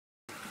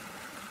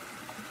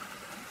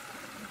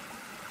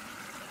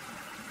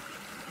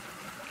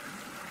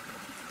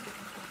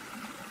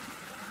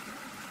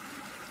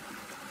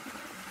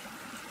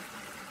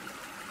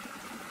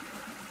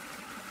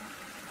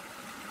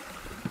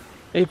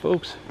Hey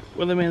folks,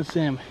 Weatherman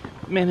Sam,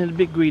 man in the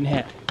big green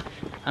hat.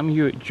 I'm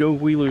here at Joe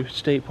Wheeler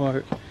State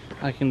Park,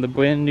 hiking the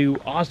brand new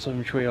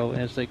Awesome Trail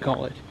as they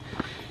call it.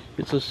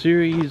 It's a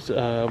series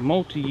of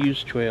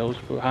multi-use trails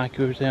for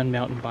hikers and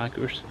mountain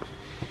bikers.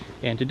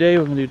 And today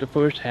we're going to do the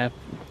first half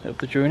of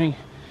the journey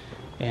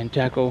and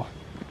tackle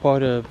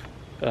part of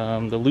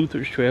the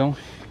Luther's Trail,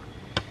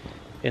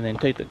 and then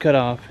take the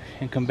cutoff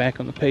and come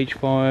back on the Page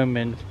Farm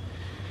and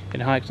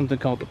hike something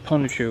called the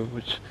Punisher,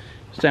 which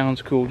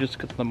sounds cool just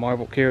because of the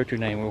Marvel character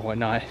name or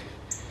whatnot.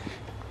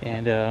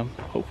 And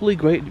hopefully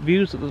great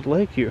views of the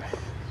lake here.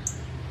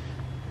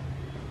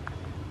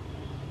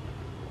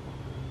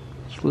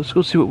 So let's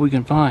go see what we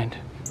can find.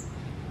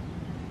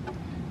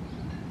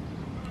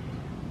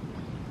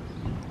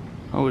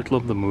 I always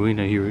love the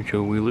Marina here at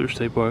Joe Wheeler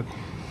State Park.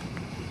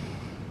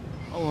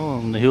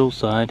 Along the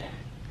hillside,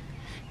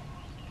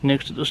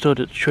 next to the start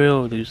of the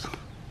trail, these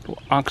little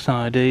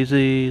oxeye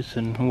daisies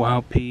and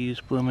wild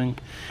peas blooming,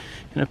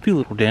 and a few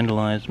little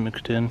dandelions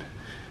mixed in.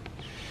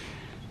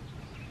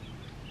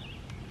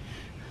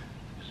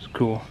 It's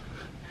cool.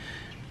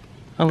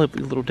 I love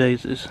these little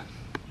daisies.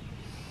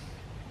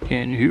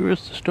 And here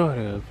is the start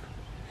of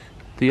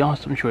the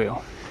Awesome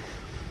Trail.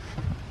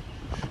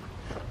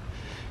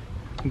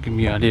 Give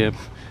me an idea of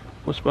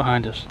what's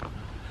behind us.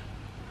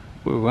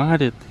 We're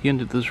right at the end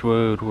of this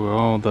road where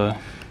all the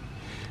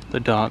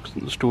docks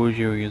and the storage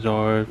areas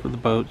are for the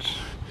boats.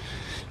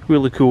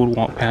 Really cool to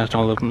walk past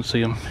all of them and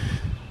see them.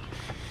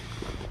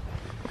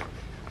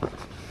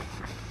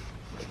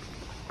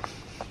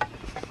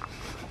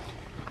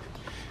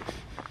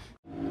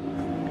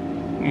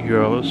 You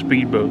hear all those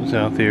speedboats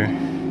out there.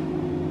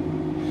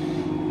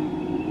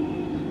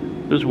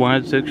 This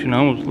wide section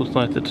almost looks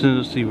like the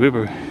Tennessee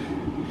River.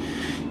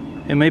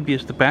 And maybe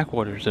it's the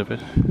backwaters of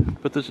it,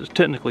 but this is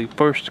technically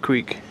First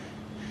Creek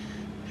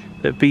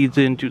that feeds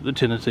into the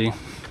Tennessee.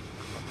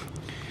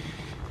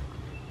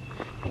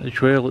 The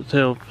trail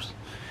itself is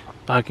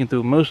hiking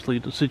through mostly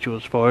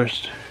deciduous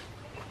forest.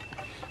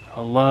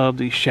 I love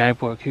these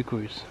shagbark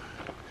hickories.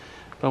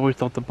 I always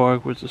thought the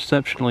bark was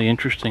exceptionally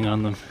interesting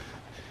on them.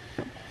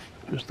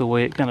 Just the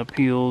way it kind of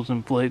peels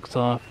and flakes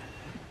off.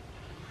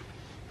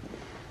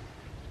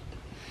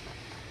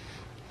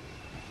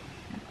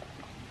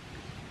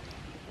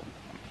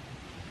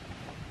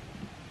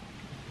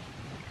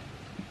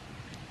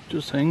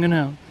 Just hanging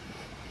out.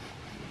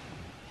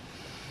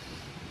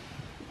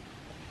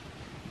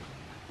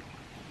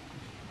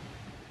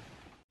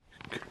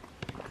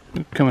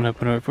 Coming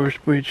up on our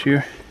first bridge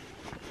here.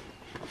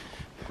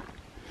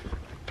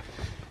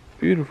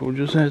 Beautiful,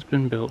 just has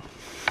been built.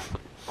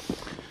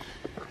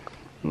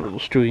 The little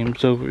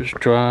stream's over, it's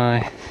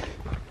dry.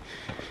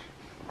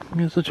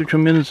 We had such a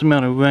tremendous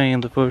amount of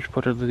rain the first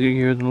part of the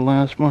year. In the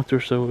last month or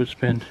so it's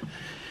been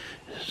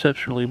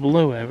exceptionally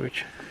below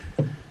average.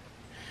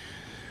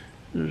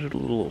 There's a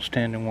little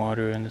standing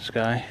water in the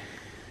sky.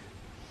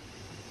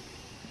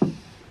 And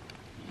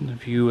the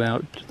view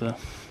out to the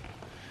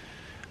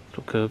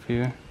little cove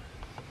here.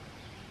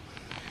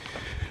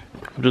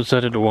 I've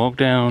decided to walk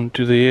down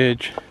to the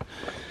edge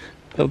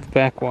of the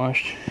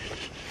backwash.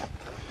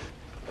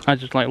 I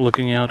just like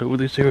looking out over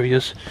these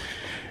areas.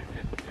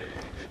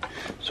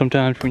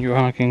 Sometimes when you're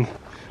hiking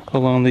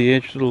along the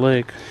edge of the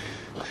lake,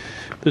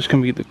 this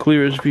can be the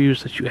clearest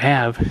views that you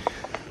have.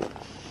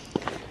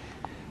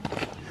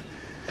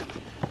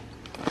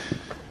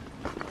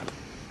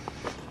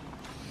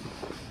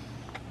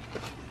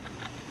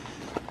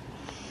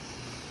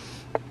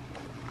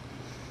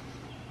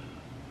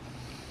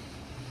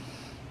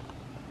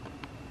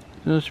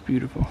 That's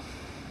beautiful.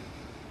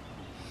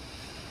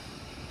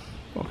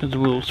 All kinds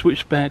of little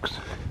switchbacks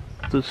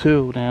up this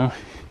hill now.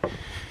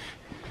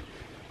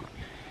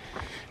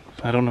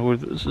 I don't know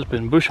whether this has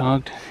been bush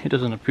hogged. It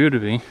doesn't appear to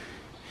be.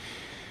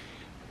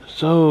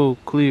 So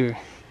clear.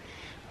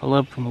 I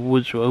love when the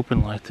woods are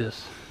open like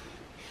this.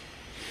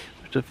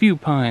 There's a few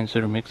pines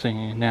that are mixing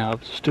in now.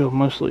 It's still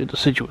mostly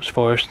deciduous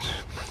forest.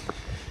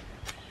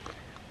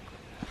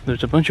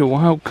 There's a bunch of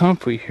wild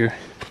comfrey here.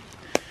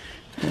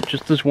 And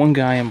just this one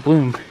guy in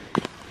bloom.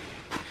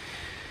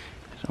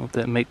 I don't know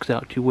if that makes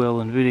out too well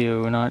in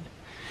video or not.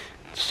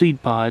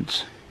 Seed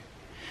pods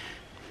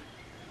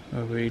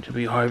are ready to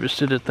be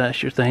harvested if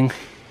that's your thing.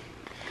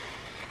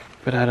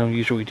 But I don't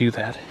usually do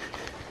that.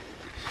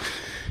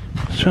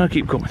 So I'll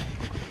keep going.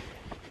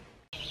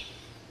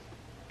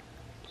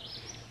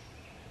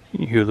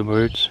 You hear the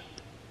birds?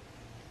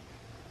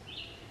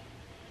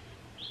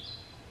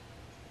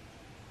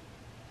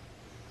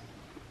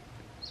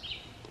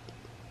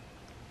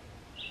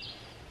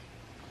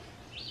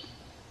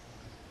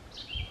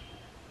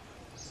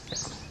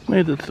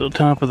 Made it to the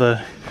top of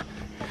the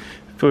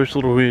first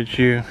little ridge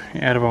here,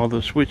 out of all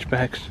the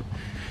switchbacks.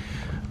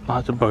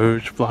 Lots of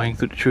birds flying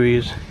through the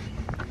trees.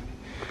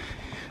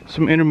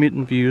 Some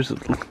intermittent views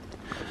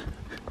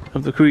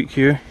of the creek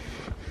here.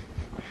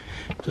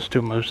 Just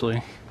still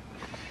mostly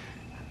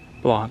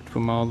blocked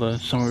from all the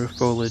summer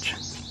foliage.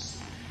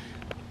 So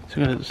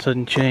we got a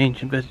sudden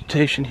change in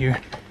vegetation here.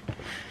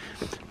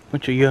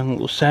 Bunch of young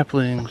little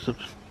saplings of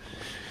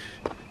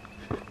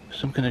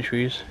some kind of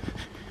trees.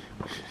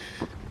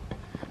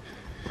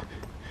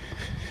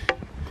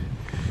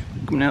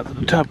 Coming out to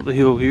the top of the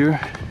hill here,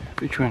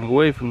 featuring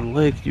away from the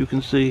lake, you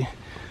can see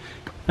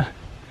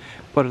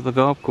part of the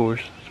golf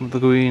course, some of the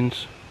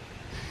greens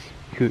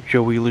here at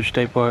Joe Wheeler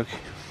State Park.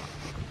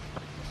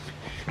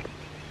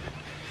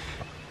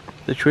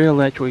 The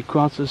trail actually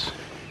crosses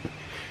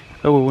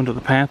over one of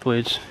the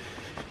pathways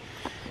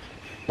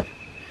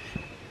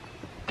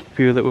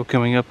here that we're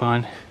coming up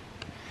on.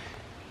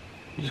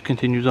 It just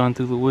continues on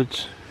through the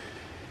woods.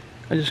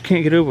 I just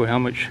can't get over how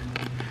much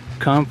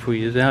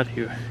comfrey is out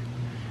here.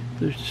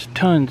 There's just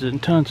tons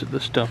and tons of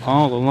this stuff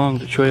all along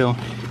the trail.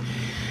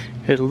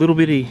 It had a little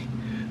bitty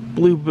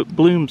blue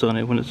blooms on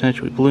it when it's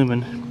actually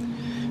blooming.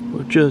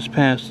 We're just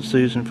past the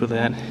season for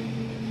that.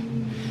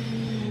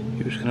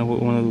 Here's kind of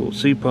what one of the little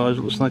seed pods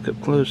looks like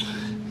up close.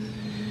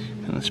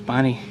 Kind of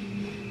spiny.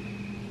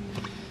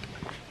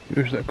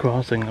 Here's that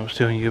crossing I was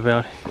telling you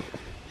about.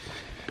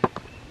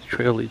 The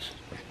trail leads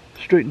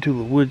straight into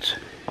the woods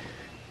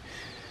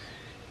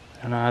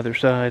on either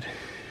side.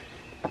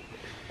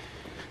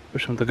 For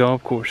some of the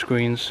golf course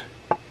greens.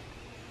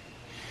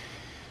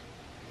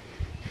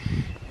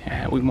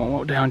 Yeah, we won't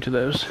walk down to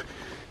those.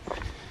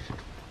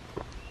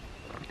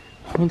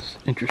 Oh, that's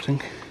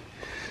interesting.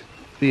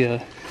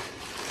 The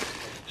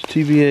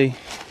TBA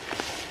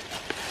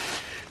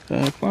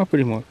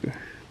property marker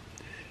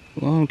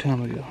a long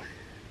time ago.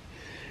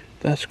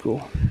 That's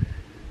cool.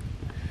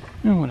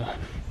 And what a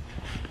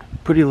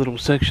pretty little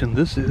section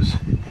this is.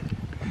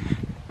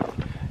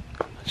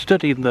 I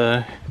studied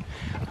the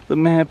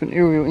map and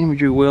aerial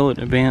imagery well in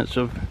advance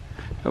of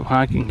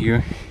hiking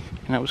here,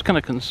 and I was kind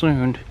of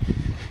concerned.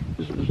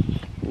 This is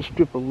a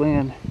strip of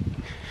land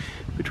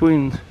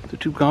between the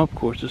two golf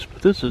courses,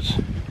 but this is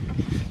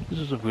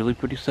a really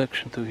pretty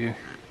section through here.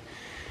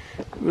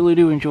 I really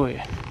do enjoy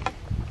it.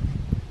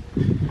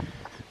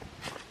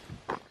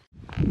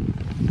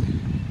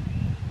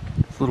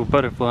 This little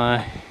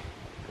butterfly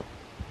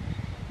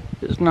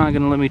is not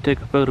going to let me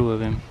take a photo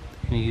of him,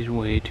 and he's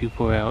way too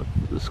far out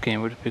for this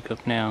camera to pick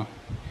up now.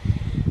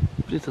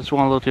 It's a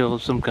swallowtail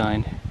of some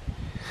kind.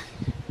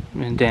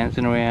 Been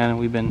dancing around, and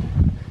we've been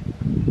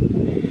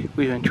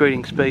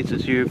trading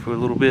spaces here for a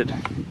little bit.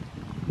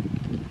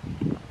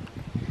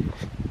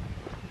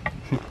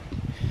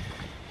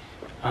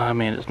 Ah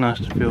man, it's nice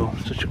to feel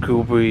such a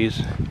cool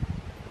breeze.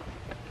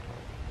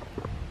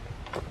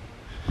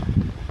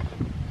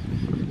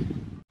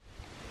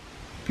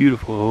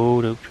 Beautiful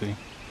old oak tree.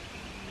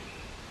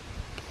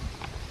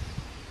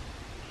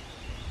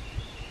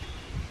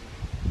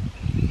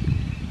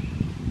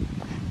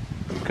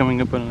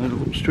 Coming up on a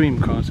little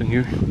stream crossing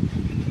here.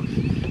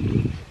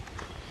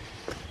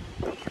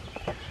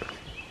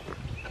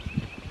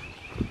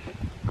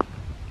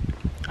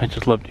 I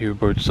just love to hear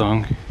bird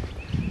song.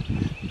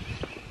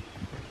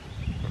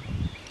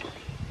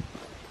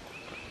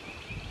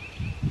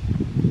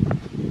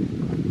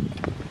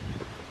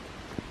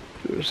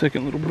 A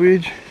second little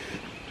bridge.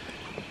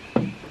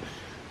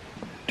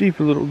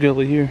 Deeper little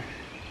gully here.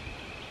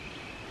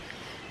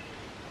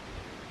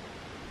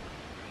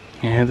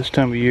 Yeah, this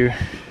time of year,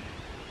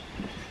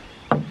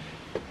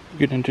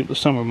 get into the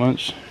summer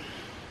months,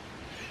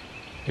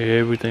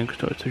 everything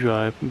starts to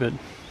dry up a bit.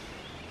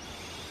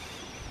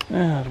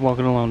 I was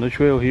walking along the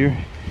trail here.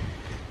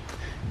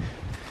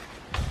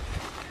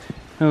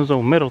 That was an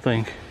old metal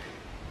thing.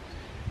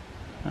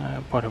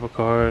 Part of a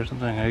car or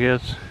something, I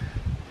guess.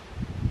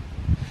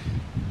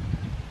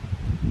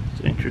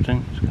 It's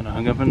interesting. It's kind of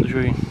hung up in the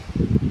tree.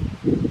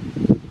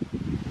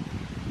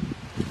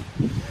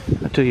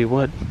 I tell you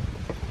what,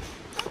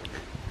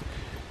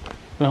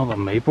 all the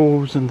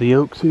maples and the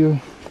oaks here.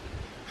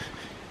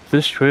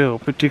 This trail,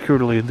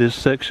 particularly this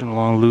section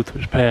along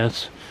Luther's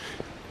Pass,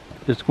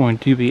 is going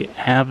to be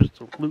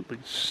absolutely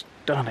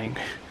stunning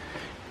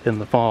in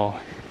the fall.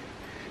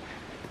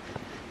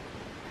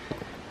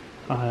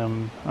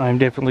 I'm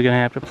definitely going to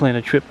have to plan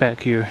a trip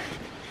back here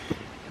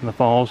in the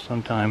fall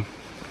sometime.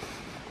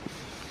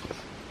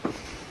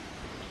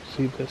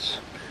 See this.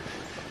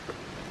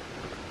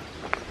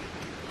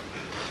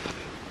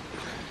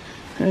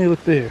 Hey,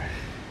 look there.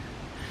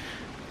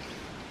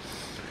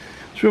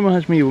 This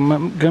reminds me of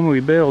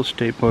Montgomery Bell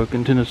State Park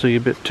in Tennessee a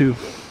bit too.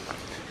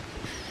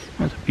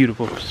 That's a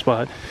beautiful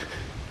spot.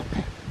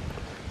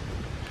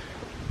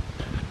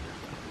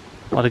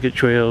 A lot of good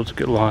trails to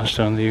get lost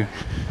on there.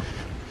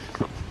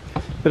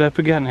 But I've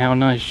forgotten how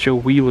nice Joe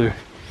Wheeler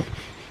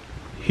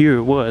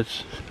here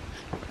was.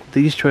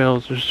 These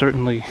trails are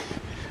certainly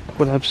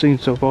what I've seen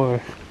so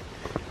far,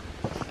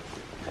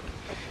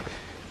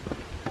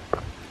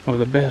 or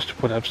the best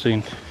of what I've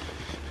seen.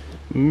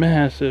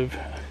 Massive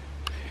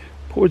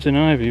poison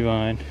ivy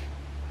vine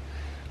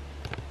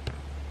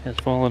has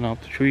fallen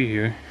off the tree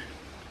here.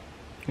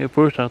 At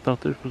first I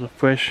thought this was a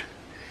fresh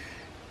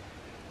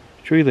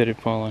tree that had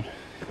fallen.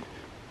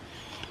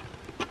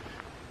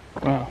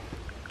 Wow.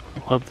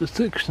 I love the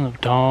section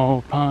of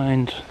tall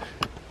pines,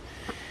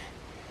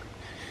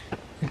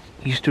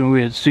 eastern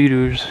red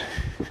cedars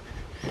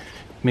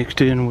mixed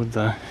in with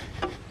the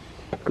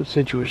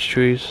deciduous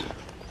trees.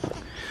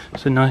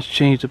 It's a nice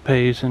change of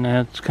pace and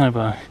adds kind of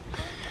a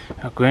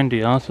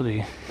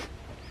grandiosity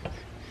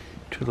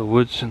to the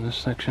woods in this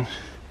section.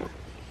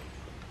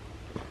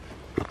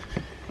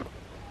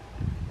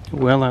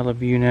 Well out of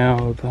view now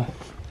of the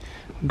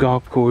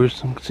golf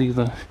course. You can see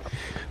the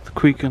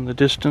creek in the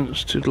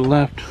distance to the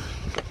left.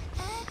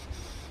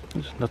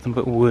 There's nothing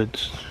but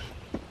woods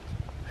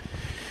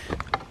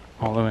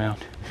all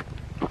around.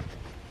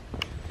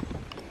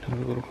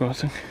 Another little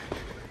crossing.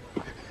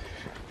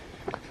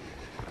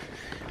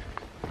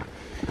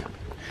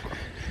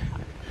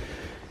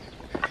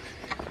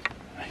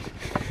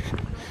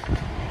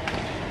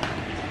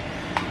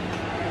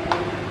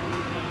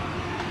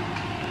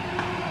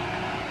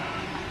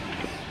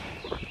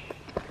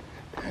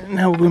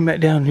 Now we're going back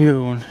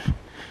downhill, and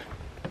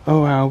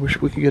oh, I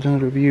wish we could get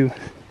another view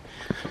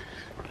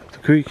of the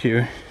creek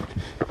here.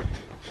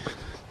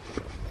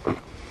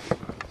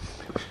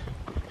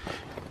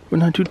 We're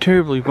not too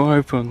terribly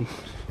far from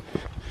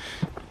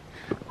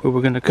where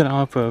we're going to cut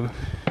off of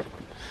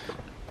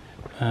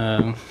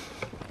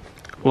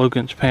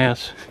Logan's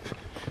Pass,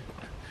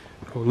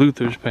 or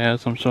Luther's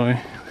Pass, I'm sorry.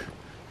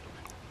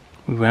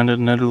 We rounded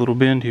another little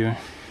bend here.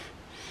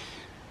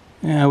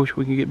 Yeah, I wish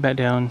we could get back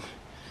down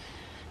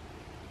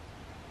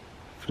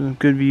for some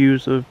good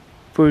views of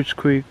First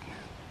Creek,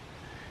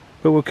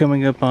 but we're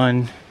coming up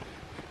on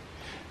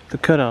the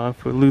cutoff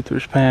for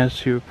Luther's Pass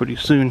here pretty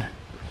soon.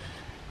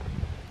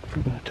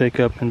 We're going to take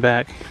up and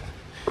back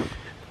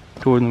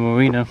toward the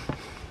Marina,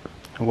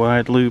 a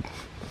wide loop,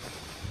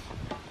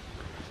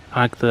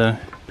 like the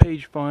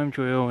Page Farm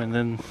Trail and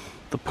then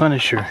the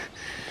Punisher.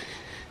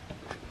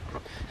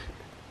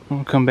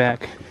 We'll come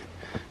back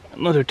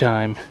another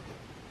time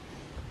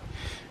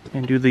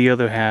and do the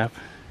other half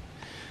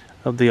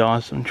of the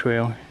awesome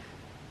trail.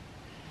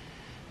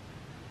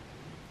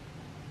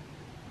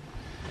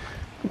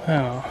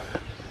 Wow,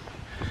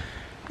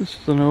 this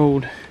is an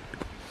old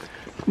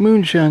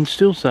moonshine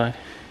still side.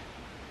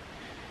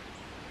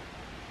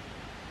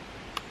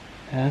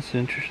 That's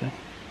interesting.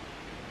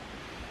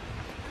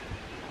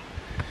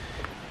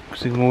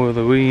 See more of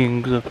the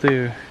rings up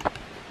there.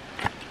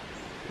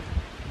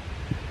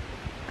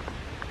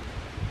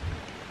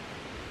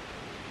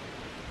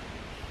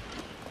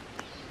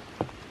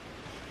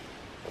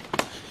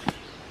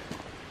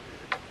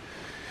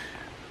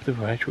 There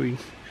were actually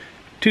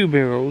 2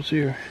 barrels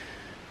here.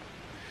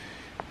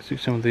 See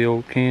some of the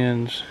old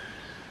cans.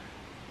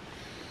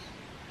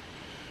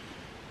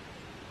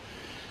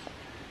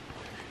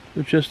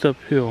 They're just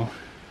uphill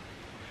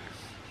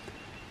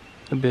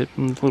a bit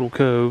from this little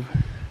cove.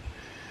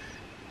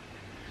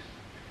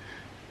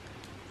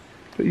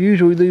 But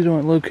usually these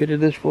aren't located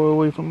this far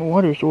away from a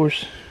water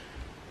source.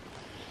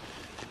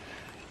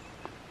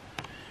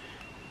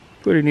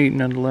 Pretty neat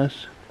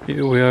nonetheless.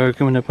 Here we are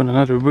coming up on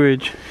another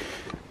bridge.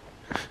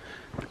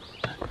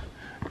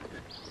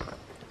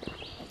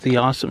 The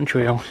Awesome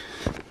Trail.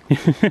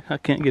 I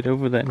can't get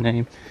over that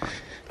name.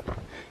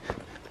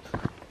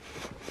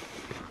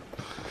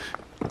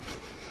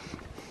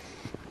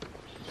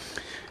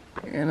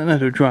 And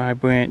another dry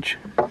branch.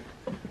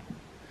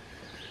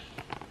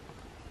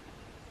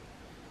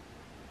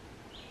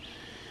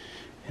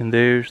 And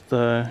there's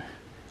the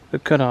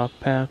cutoff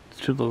path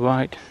to the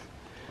right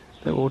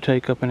that we'll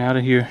take up and out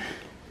of here.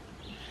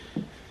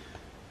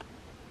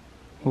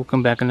 We'll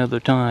come back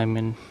another time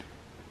and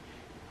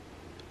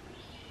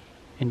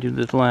do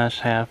this last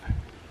half.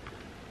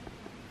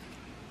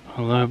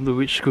 I love the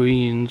rich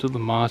greens of the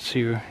moss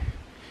here.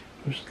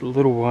 There's a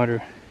little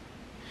water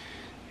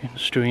in the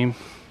stream.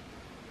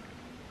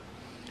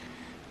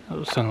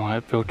 The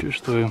sunlight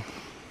filters through.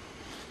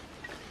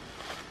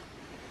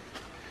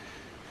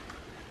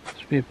 This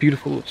would be a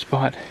beautiful little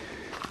spot.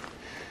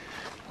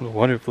 The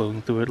water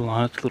flowing through it,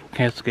 lots of little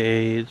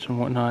cascades and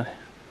whatnot.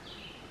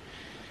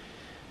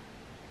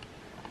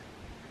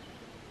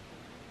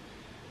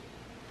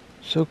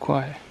 So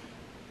quiet.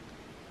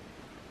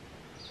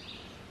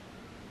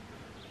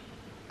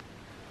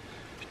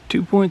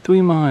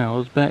 2.3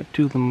 miles back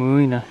to the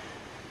Marina.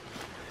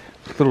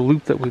 This little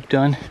loop that we've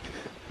done,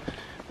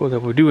 or that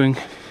we're doing,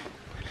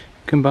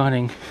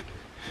 combining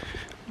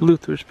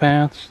Luther's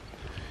Paths,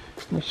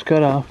 this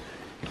cutoff,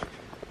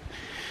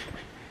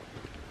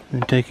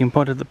 and taking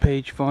part of the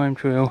Page Farm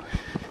Trail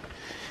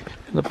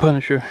and the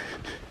Punisher.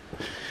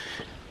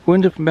 We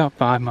end up about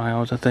 5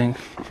 miles, I think,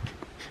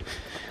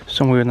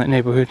 somewhere in that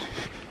neighborhood.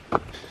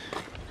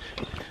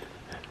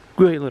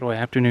 Great little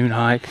afternoon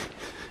hike.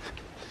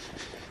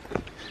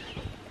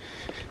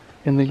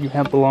 And then you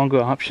have the longer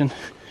option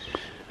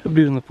of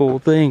doing the full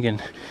thing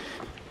and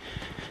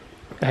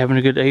having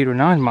a good 8 or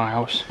 9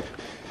 miles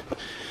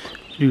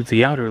to do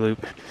the outer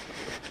loop.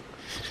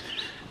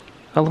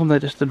 I love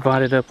that it's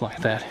divided up like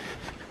that.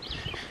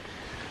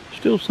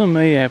 Still some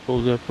May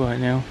apples up right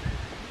now.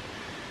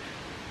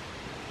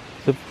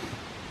 The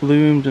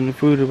blooms and the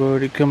fruit have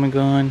already come and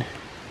gone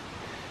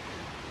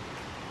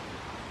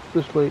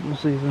this late in the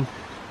season.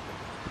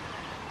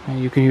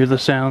 And you can hear the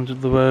sounds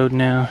of the road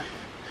now.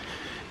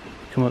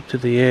 Come up to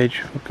the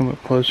edge, we'll come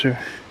up closer.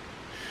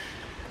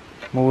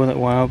 More of that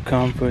wild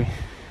comfrey.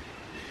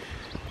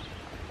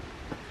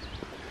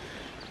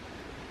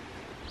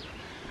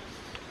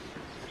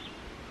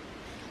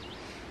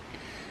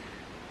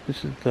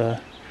 This is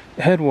the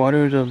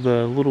headwaters of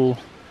the little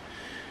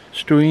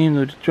stream,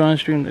 the dry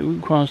stream that we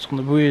crossed on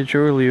the bridge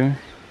earlier.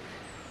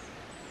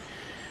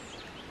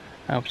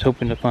 I was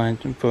hoping to find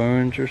some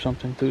ferns or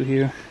something through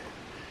here.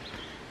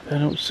 I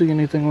don't see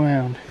anything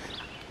around.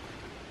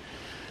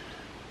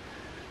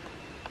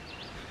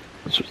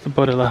 This was the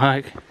butt of the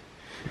hike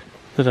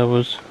that I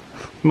was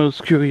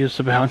most curious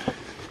about.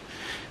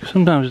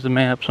 Sometimes the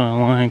maps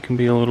online can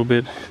be a little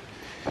bit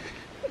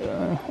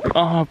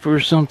off or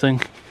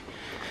something,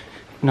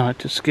 not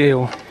to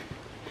scale.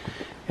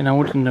 And I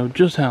wanted to know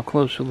just how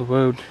close to the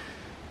road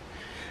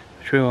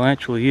the trail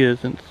actually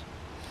is, and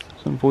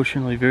it's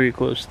unfortunately very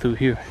close through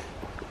here.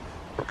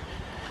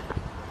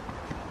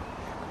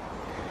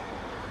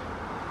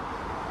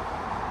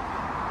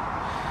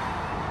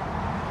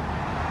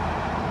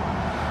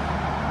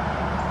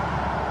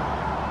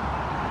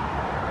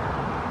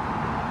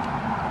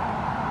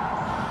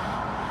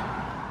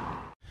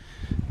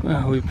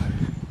 Well, we're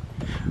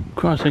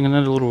crossing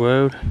another little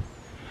road,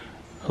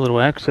 a little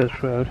access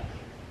road.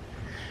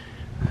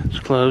 It's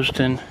closed,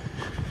 and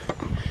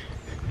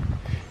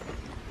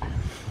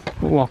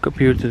we'll walk up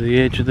here to the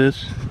edge of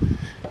this.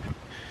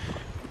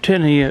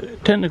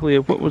 Technically,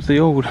 what was the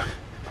old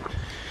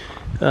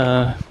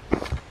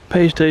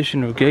pay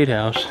station or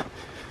gatehouse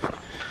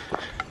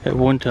at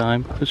one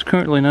time. There's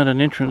currently not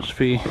an entrance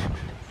fee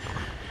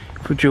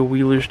for Joe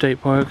Wheeler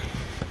State Park.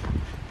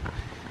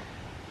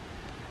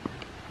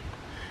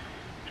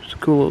 Just a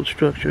cool little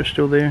structure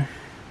still there.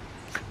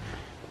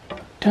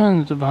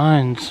 Tons of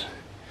vines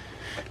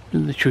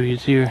in the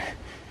trees here,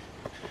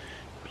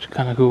 which is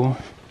kind of cool.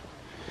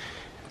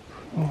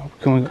 Oh,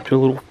 coming up to a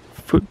little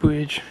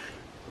footbridge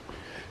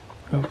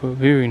over a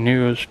very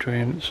narrow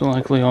stream. It's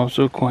likely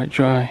also quite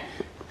dry.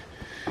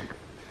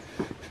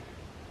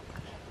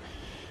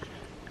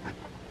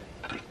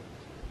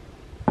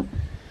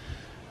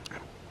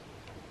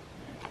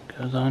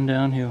 Goes on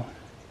downhill.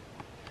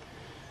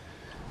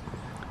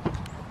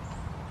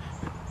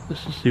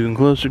 This is even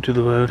closer to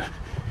the road.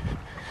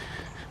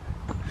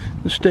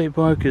 The state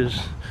park is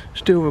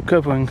still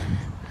recovering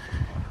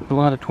a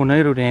lot of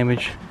tornado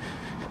damage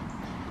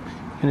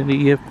and an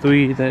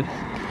EF3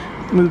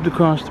 that moved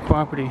across the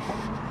property.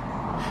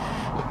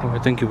 Or I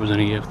think it was an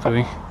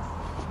EF3.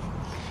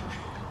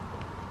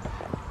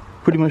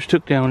 Pretty much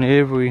took down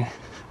every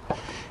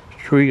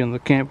tree in the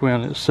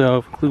campground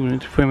itself, including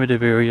its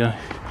primitive area.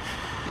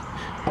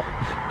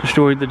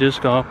 Destroyed the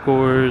disc golf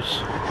course.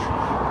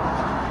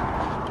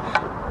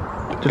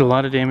 Did a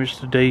lot of damage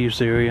to the day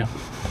use area.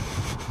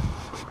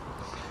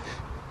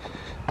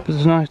 But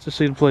it's nice to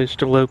see the place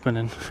still open,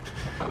 and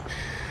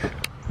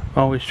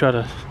always try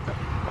to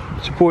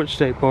support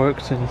state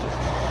parks, and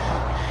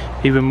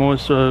even more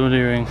so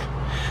during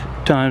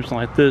times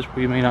like this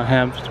where you may not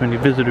have as many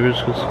visitors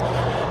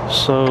because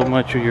so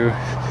much of your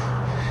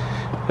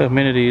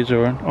amenities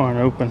aren't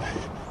open.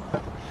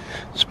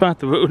 Despite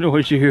the road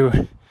noise you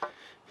hear,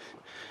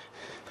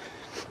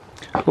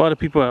 a lot of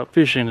people out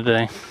fishing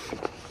today.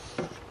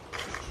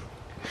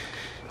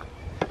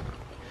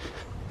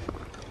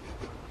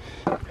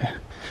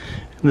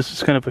 This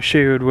is kind of a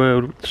shared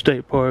road with the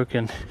state park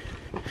and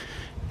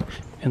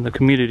the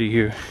community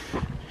here.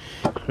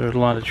 There's a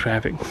lot of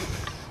traffic.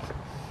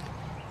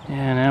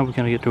 And now we're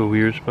gonna get to a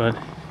weird spot.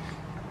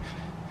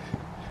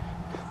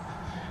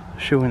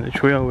 Showing the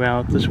trail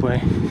route this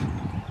way.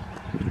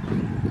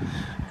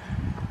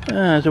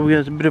 So we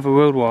got a bit of a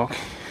road walk.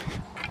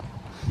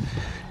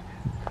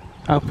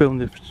 I'll film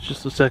this for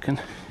just a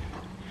second.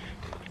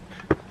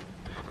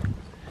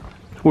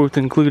 It's worth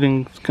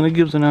including. It kind of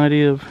gives an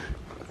idea of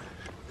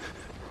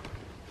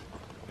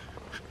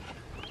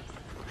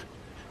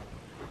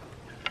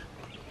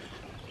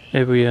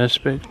every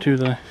aspect to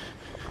the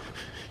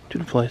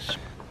place.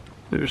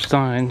 There's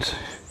signs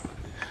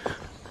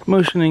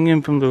motioning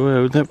in from the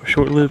road that were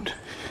short-lived.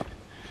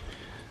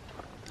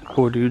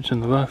 Poor dudes in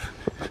the rough.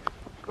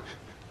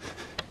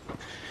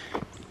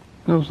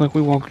 It looks like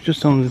we walked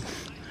just on the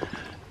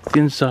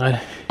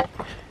inside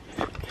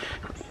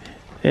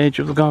edge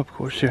of the golf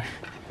course here.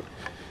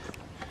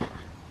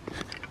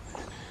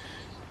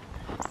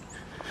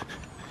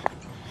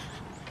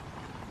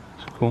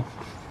 It's cool.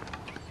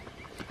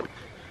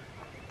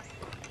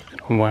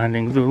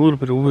 Winding through a little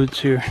bit of woods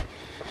here.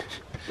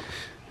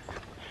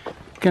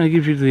 Kind of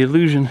gives you the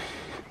illusion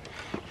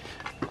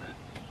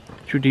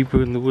that you're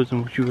deeper in the woods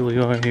than what you really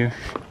are here.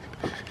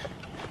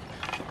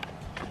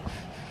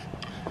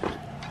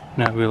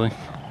 Not really.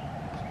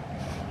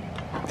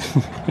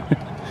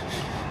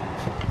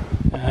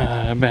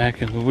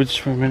 Back in the woods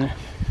for a minute.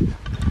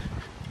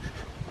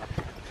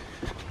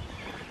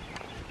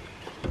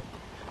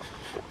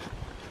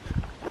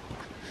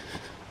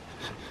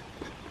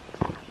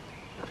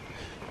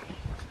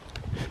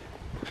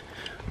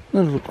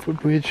 Another little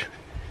footbridge.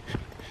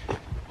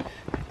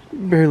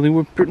 Barely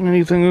we're putting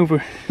anything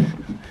over.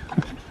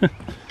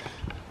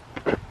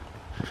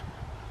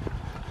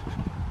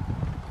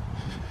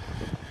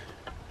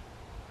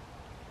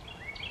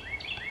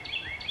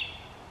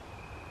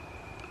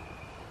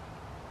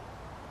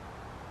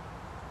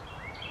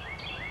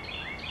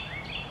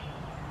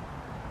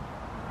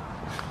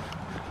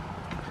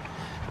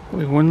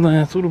 We have one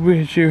last little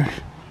bridge here.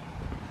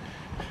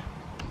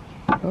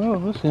 Oh,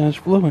 this guy's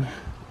flowing.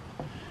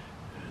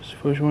 It's the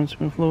first one that's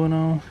been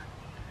flowing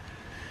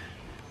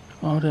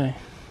all day.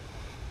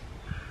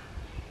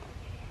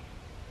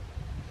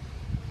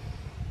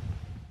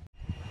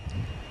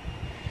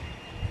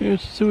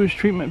 Here's the sewage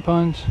treatment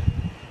ponds.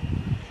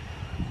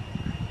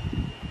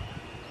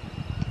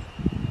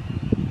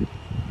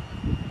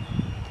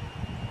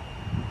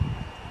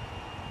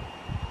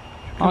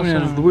 Coming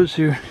out of the woods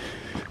here,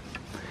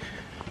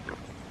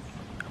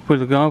 where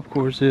the golf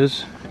course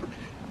is.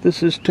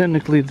 This is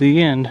technically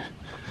the end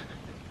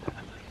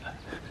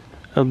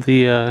of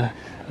the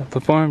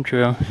farm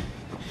trail.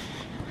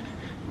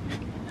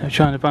 I'm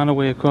trying to find a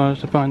way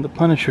across to find the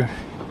Punisher.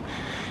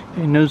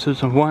 You notice there's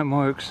some white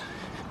marks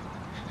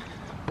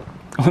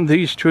on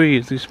these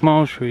trees, these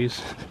small trees.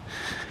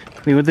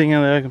 The only thing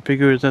that I can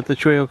figure is that the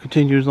trail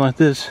continues like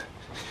this,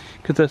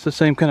 because that's the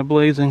same kind of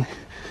blazing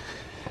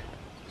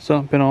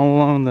something all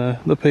along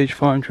the Page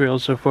Farm Trail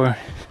so far.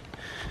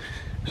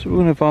 So we're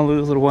going to follow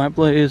this little white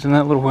blaze and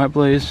that little white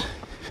blaze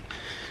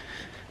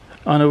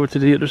on over to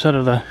the other side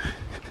of the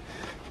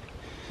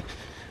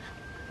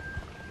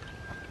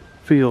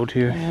field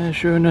here. Yeah,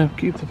 sure enough,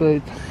 keep the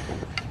faith.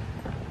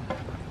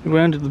 We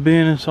rounded the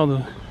bend and saw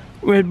the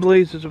red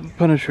blazes of the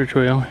Punisher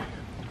Trail.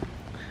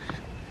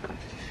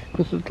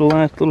 This is the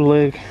last little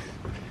leg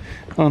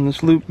on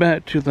this loop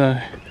back to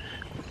the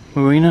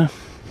Marina.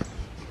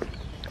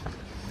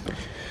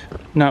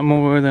 Not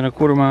more than a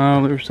quarter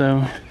mile or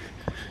so,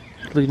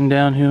 leading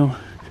downhill.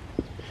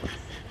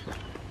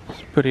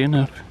 It's pretty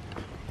enough.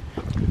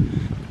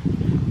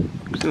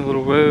 The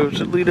little roads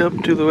that lead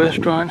up to the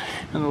restaurant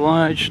and the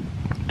lodge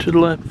to the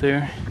left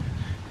there.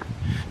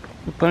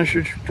 The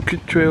Punisher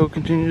Trail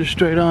continues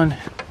straight on.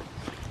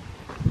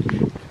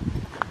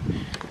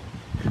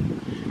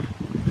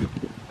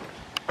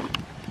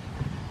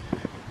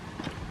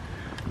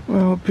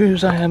 Well, it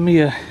appears I have me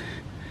a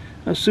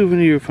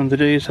souvenir from the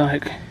day's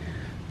hike.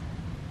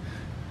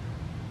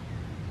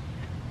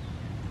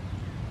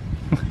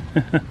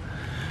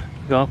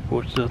 Golf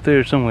course is up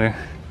there somewhere.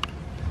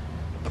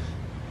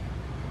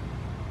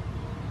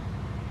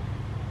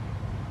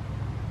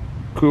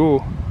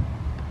 Cool.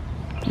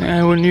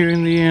 Now we're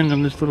nearing the end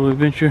of this little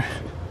adventure.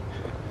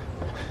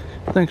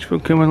 Thanks for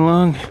coming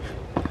along.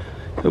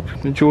 Hope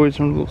you've enjoyed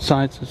some little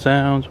sights and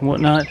sounds and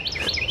whatnot.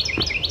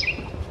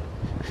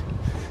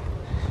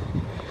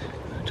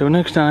 Until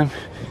next time,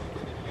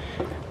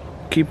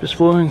 keep us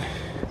flowing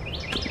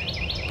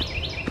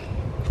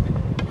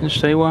and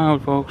stay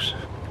wild, folks.